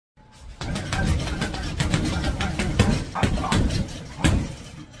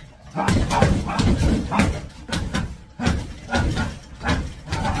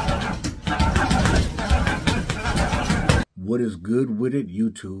What is good with it,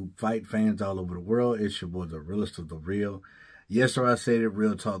 YouTube fight fans all over the world? It's your boy, the realest of the real. Yes, sir, I said it,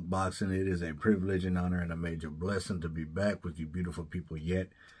 Real Talk Boxing. It is a privilege and honor and a major blessing to be back with you beautiful people yet.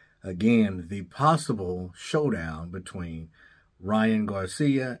 Again, the possible showdown between Ryan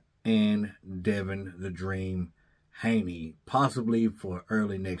Garcia and Devin the Dream Haney, possibly for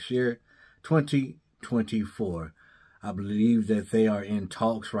early next year, 2024. I believe that they are in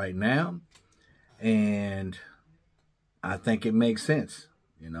talks right now, and I think it makes sense,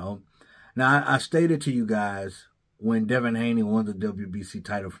 you know. Now, I stated to you guys when Devin Haney won the WBC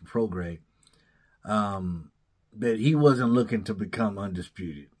title for Prograis, that he wasn't looking to become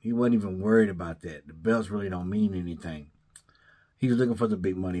undisputed. He wasn't even worried about that. The belts really don't mean anything. He was looking for the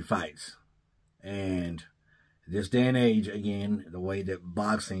big money fights. And this day and age, again, the way that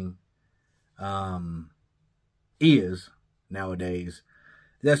boxing is nowadays,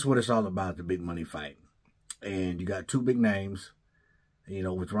 that's what it's all about, the big money fight. And you got two big names, you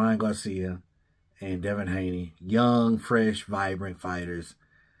know, with Ryan Garcia and Devin Haney, young, fresh, vibrant fighters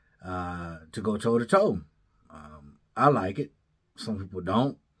to go toe-to-toe. I like it. Some people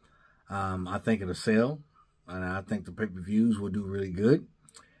don't. I think it'll sell, and I think the pay-per-views will do really good.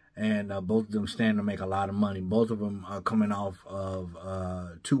 And both of them stand to make a lot of money. Both of them are coming off of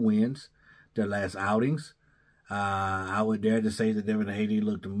 2 wins, their last outings. I would dare to say that Devin Haney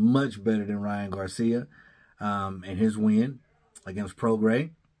looked much better than Ryan Garcia in his win against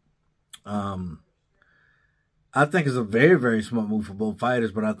Prograis. I think it's a very, very smart move for both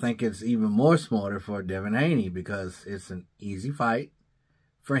fighters, but I think it's even more smarter for Devin Haney because it's an easy fight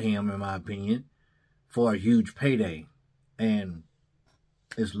for him, in my opinion, for a huge payday. And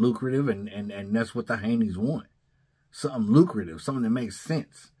it's lucrative, and that's what the Haneys want. Something lucrative, something that makes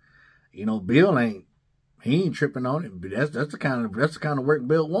sense. You know, Bill he ain't tripping on it, but that's the kind of work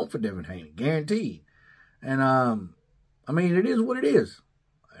Bill wants for Devin Haney, guaranteed. And I mean, it is what it is.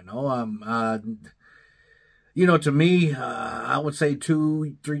 You know, you know, to me, I would say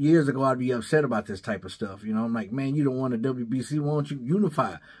 2-3 years ago, I'd be upset about this type of stuff. You know, I'm like, man, you don't want a WBC. Why don't you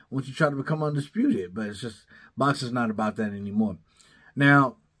unify? Why don't you try to become undisputed? But it's just, boxing's not about that anymore.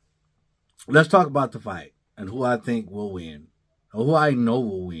 Now, let's talk about the fight and who I think will win, or who I know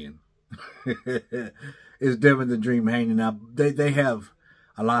will win. Is Devin the Dream Haney. Now, they have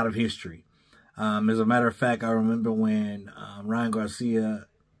a lot of history. As a matter of fact, I remember when Ryan Garcia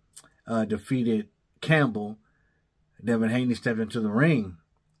defeated Campbell, Devin Haney stepped into the ring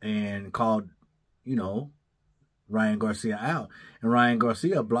and called, you know, Ryan Garcia out. And Ryan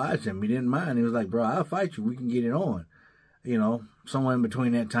Garcia obliged him. He didn't mind. He was like, bro, I'll fight you. We can get it on. You know, somewhere in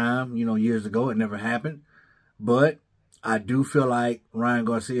between that time, you know, years ago, it never happened. But I do feel like Ryan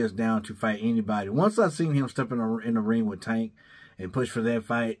Garcia is down to fight anybody. Once I seen him step in the ring with Tank and push for that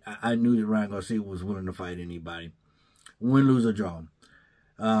fight, I knew that Ryan Garcia was willing to fight anybody. Win, lose, or draw.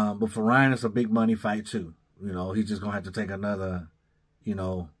 But for Ryan, it's a big money fight too. You know, he's just going to have to take another, you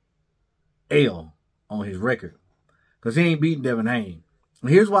know, L on his record. Because he ain't beating Devin Haney.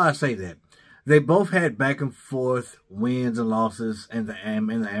 Here's why I say that. They both had back and forth wins and losses in the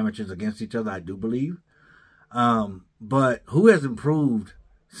amateurs against each other, I do believe. But who has improved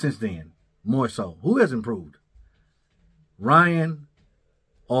since then? More so. Who has improved? Ryan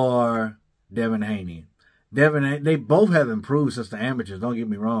or Devin Haney? They both have improved since the amateurs, don't get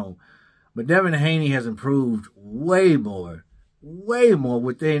me wrong. But Devin Haney has improved way more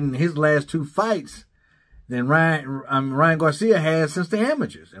within his last 2 fights than Ryan Garcia has since the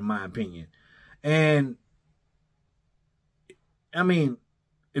amateurs, in my opinion. And, I mean,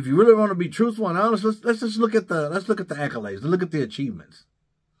 if you really want to be truthful and honest, let's just look at the accolades. Let's look at the achievements.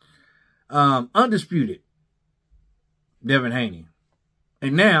 Undisputed, Devin Haney.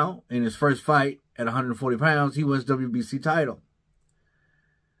 And now, in his first fight at 140 pounds, he wins WBC title.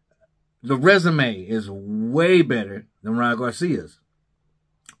 The resume is way better than Ryan Garcia's.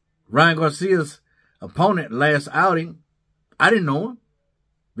 Ryan Garcia's opponent last outing, I didn't know him.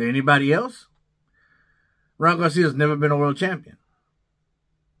 Did anybody else? Ryan Garcia's never been a world champion.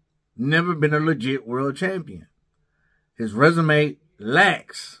 Never been a legit world champion. His resume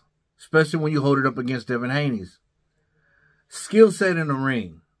lacks, especially when you hold it up against Devin Haney's. Skill set in the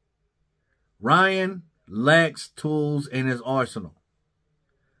ring. Ryan lacks tools in his arsenal.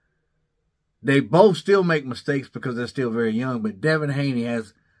 They both still make mistakes because they're still very young, but Devin Haney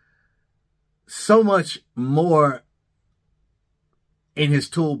has so much more in his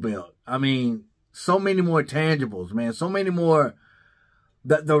tool belt. I mean, so many more tangibles, man. So many more,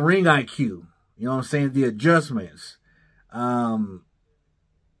 the ring IQ. You know what I'm saying? The adjustments. I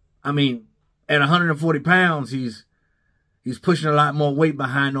mean, at 140 pounds, he's pushing a lot more weight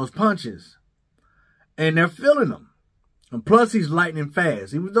behind those punches. And they're feeling him. And plus, he's lightning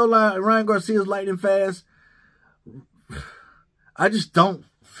fast. Even though Ryan Garcia is lightning fast, I just don't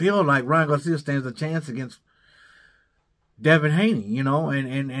feel like Ryan Garcia stands a chance against Devin Haney, you know,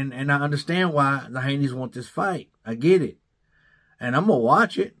 and I understand why the Haneys want this fight. I get it. And I'm going to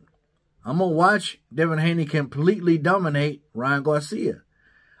watch it. I'm going to watch Devin Haney completely dominate Ryan Garcia.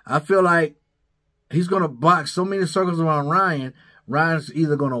 I feel like he's going to box so many circles around Ryan. Ryan's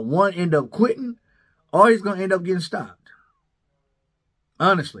either going to, one, end up quitting, or he's going to end up getting stopped.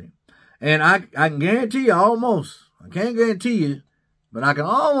 Honestly. And I can guarantee you almost, I can't guarantee you, but I can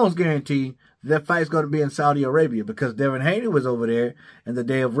almost guarantee that fight's going to be in Saudi Arabia because Devin Haney was over there in the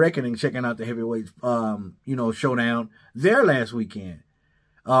Day of Reckoning checking out the heavyweight, showdown there last weekend,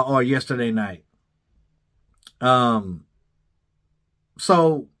 or yesterday night.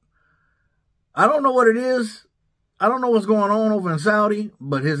 So I don't know what it is. I don't know what's going on over in Saudi,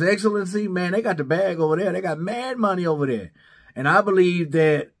 but His Excellency, man, they got the bag over there. They got mad money over there. And I believe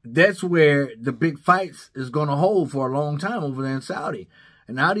that that's where the big fights is going to hold for a long time over there in Saudi.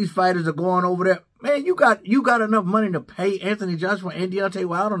 And now these fighters are going over there. Man, you got enough money to pay Anthony Joshua and Deontay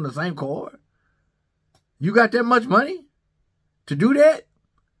Wilder on the same card? You got that much money to do that?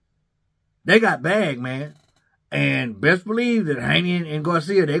 They got bag, man. And best believe that Haney and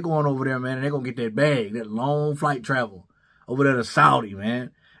Garcia, they're going over there, man, and they're going to get that bag, that long flight travel over there to Saudi,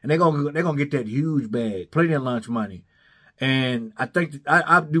 man. And they're going to get that huge bag, plenty of lunch money. And I think,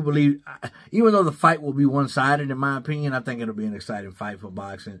 I do believe, even though the fight will be one-sided, in my opinion, I think it'll be an exciting fight for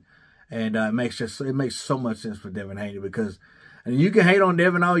boxing. And it makes so much sense for Devin Haney because, and you can hate on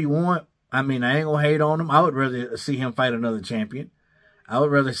Devin all you want. I mean, I ain't going to hate on him. I would rather see him fight another champion. I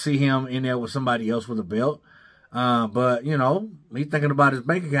would rather see him in there with somebody else with a belt. But, you know, he's thinking about his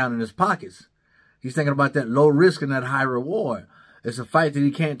bank account and his pockets. He's thinking about that low risk and that high reward. It's a fight that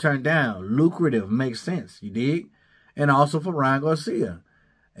he can't turn down. Lucrative, makes sense. You dig? And also for Ryan Garcia.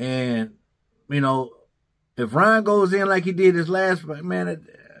 And, you know, if Ryan goes in like he did his last fight, man,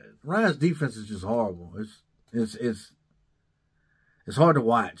 Ryan's defense is just horrible. It's hard to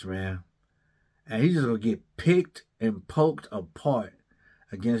watch, man. And he's just going to get picked and poked apart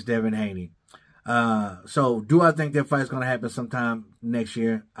against Devin Haney. So do I think that fight's going to happen sometime next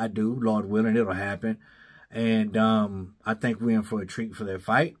year? I do. Lord willing, it'll happen. And I think we're in for a treat for that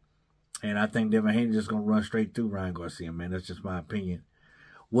fight. And I think Devin Haney's just going to run straight through Ryan Garcia, man. That's just my opinion.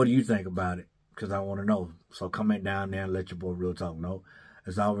 What do you think about it? Because I want to know. So comment down there and let your boy Real Talk know.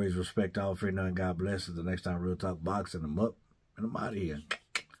 As always, respect all, fear none, God bless. Until the next time, Real Talk Boxing, I'm up and I'm out of here.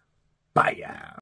 Bye, y'all.